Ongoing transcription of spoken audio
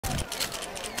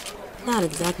Not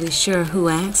exactly sure who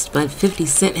asked, but 50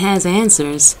 Cent has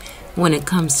answers when it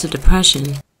comes to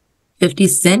depression. 50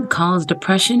 Cent calls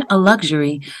depression a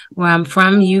luxury. Where I'm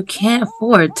from, you can't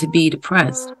afford to be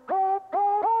depressed.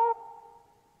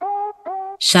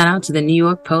 Shout out to the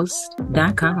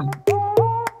NewYorkPost.com.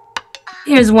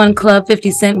 Here's one club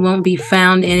 50 Cent won't be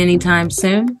found in anytime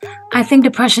soon. I think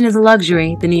depression is a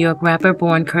luxury, the New York rapper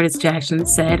born Curtis Jackson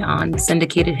said on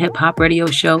syndicated hip-hop radio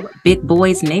show Big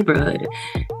Boy's Neighborhood.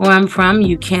 Where I'm from,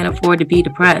 you can't afford to be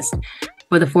depressed.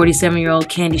 For the 47-year-old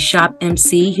candy shop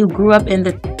MC who grew up in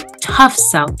the tough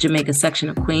South Jamaica section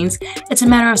of Queens, it's a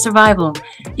matter of survival.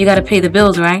 You gotta pay the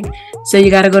bills, right? So you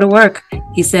gotta go to work.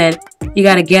 He said, you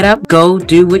gotta get up, go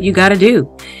do what you gotta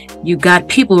do. You got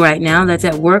people right now that's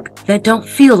at work that don't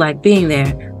feel like being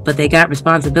there, but they got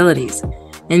responsibilities.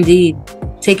 Indeed,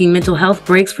 taking mental health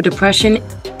breaks for depression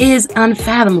is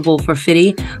unfathomable for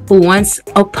 50, who once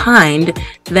opined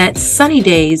that sunny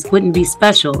days wouldn't be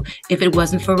special if it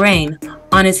wasn't for rain.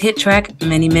 On his hit track,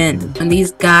 Many Men. When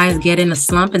these guys get in a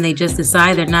slump and they just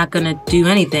decide they're not going to do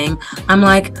anything, I'm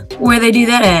like, where they do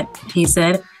that at? He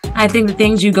said, I think the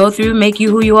things you go through make you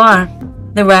who you are.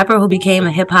 The rapper, who became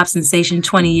a hip-hop sensation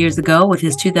 20 years ago with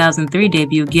his 2003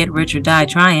 debut Get Rich or Die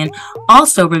Tryin',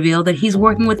 also revealed that he's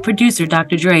working with producer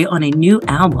Dr. Dre on a new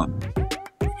album.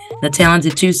 The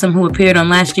talented twosome, who appeared on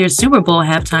last year's Super Bowl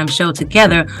halftime show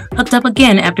together, hooked up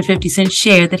again after 50 Cent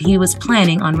shared that he was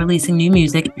planning on releasing new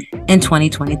music in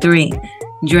 2023.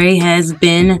 Dre has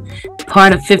been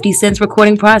part of 50 Cent's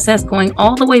recording process going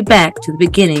all the way back to the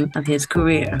beginning of his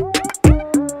career.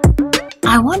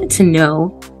 I wanted to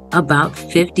know about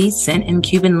 50 Cent and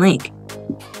Cuban link.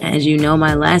 As you know,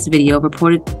 my last video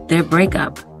reported their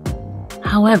breakup.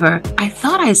 However, I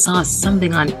thought I saw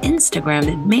something on Instagram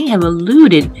that may have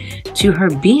alluded to her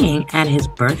being at his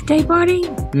birthday party.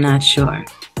 Not sure.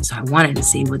 So I wanted to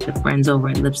see what the friends over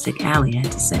at Lipstick Alley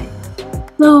had to say.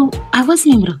 Though I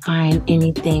wasn't able to find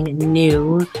anything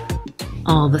new,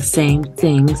 all the same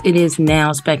things, it is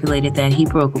now speculated that he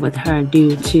broke up with her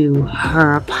due to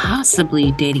her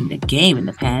possibly dating the game in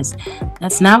the past.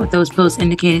 That's not what those posts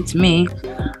indicated to me.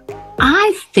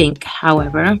 I think,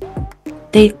 however,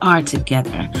 they are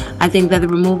together. I think that the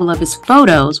removal of his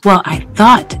photos, well, I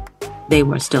thought they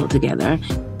were still together,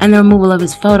 and the removal of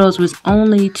his photos was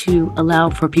only to allow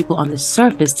for people on the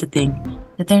surface to think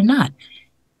that they're not.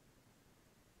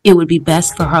 It would be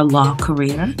best for her law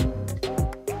career,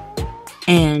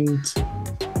 and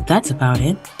that's about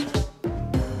it.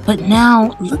 But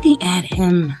now, looking at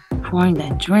him pouring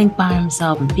that drink by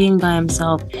himself and being by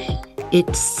himself,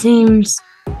 it seems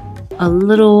a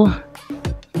little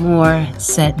more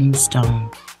set in stone.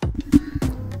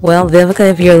 Well, Vivica,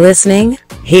 if you're listening,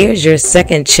 here's your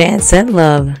second chance at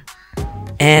love.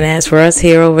 And as for us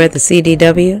here over at the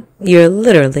CDW, you're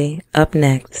literally up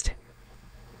next.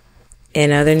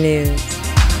 In other news,